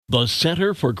The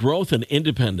Center for Growth and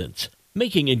Independence,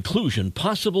 making inclusion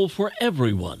possible for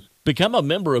everyone. Become a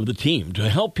member of the team to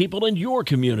help people in your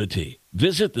community.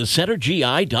 Visit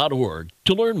thecentergi.org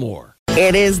to learn more.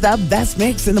 It is the best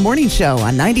mix in the morning show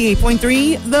on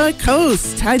 98.3 The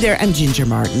Coast. Hi there, I'm Ginger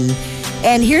Martin.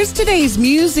 And here's today's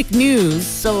music news.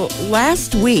 So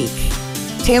last week,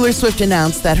 Taylor Swift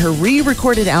announced that her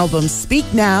re-recorded album, Speak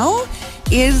Now,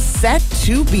 is set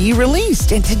to be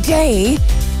released. And today,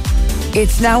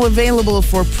 it's now available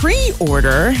for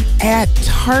pre-order at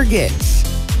Target.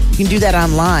 You can do that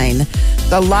online.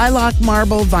 The Lilac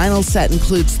Marble vinyl set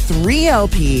includes 3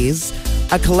 LPs,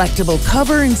 a collectible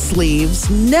cover and sleeves,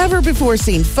 never before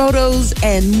seen photos,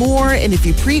 and more. And if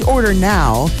you pre-order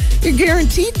now, you're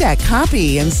guaranteed that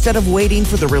copy instead of waiting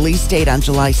for the release date on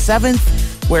July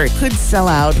 7th, where it could sell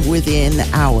out within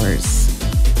hours.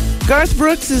 Garth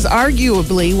Brooks is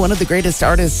arguably one of the greatest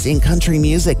artists in country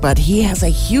music, but he has a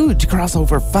huge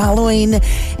crossover following,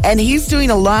 and he's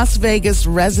doing a Las Vegas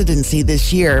residency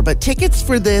this year. But tickets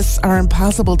for this are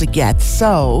impossible to get,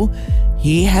 so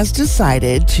he has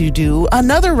decided to do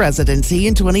another residency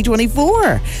in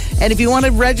 2024. And if you want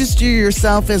to register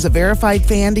yourself as a verified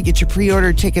fan to get your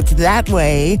pre-order tickets that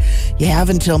way, you have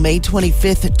until May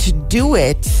 25th to do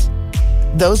it.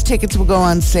 Those tickets will go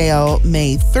on sale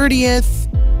May 30th.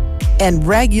 And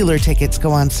regular tickets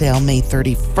go on sale May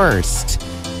 31st.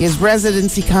 His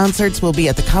residency concerts will be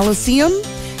at the Coliseum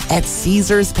at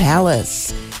Caesar's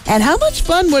Palace. And how much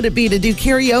fun would it be to do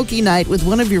karaoke night with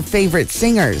one of your favorite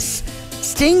singers?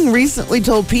 Sting recently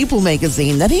told People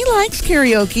magazine that he likes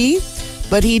karaoke,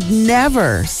 but he'd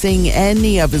never sing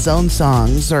any of his own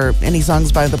songs or any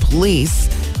songs by the Police.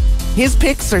 His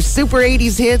picks are super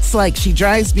 80s hits like She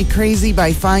Drives Me Crazy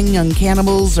by Fine Young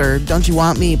Cannibals or Don't You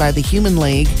Want Me by the Human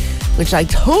League, which I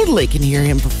totally can hear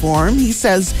him perform. He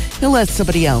says he'll let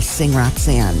somebody else sing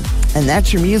Roxanne. And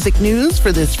that's your music news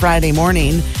for this Friday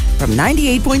morning from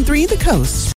 98.3 The Coast.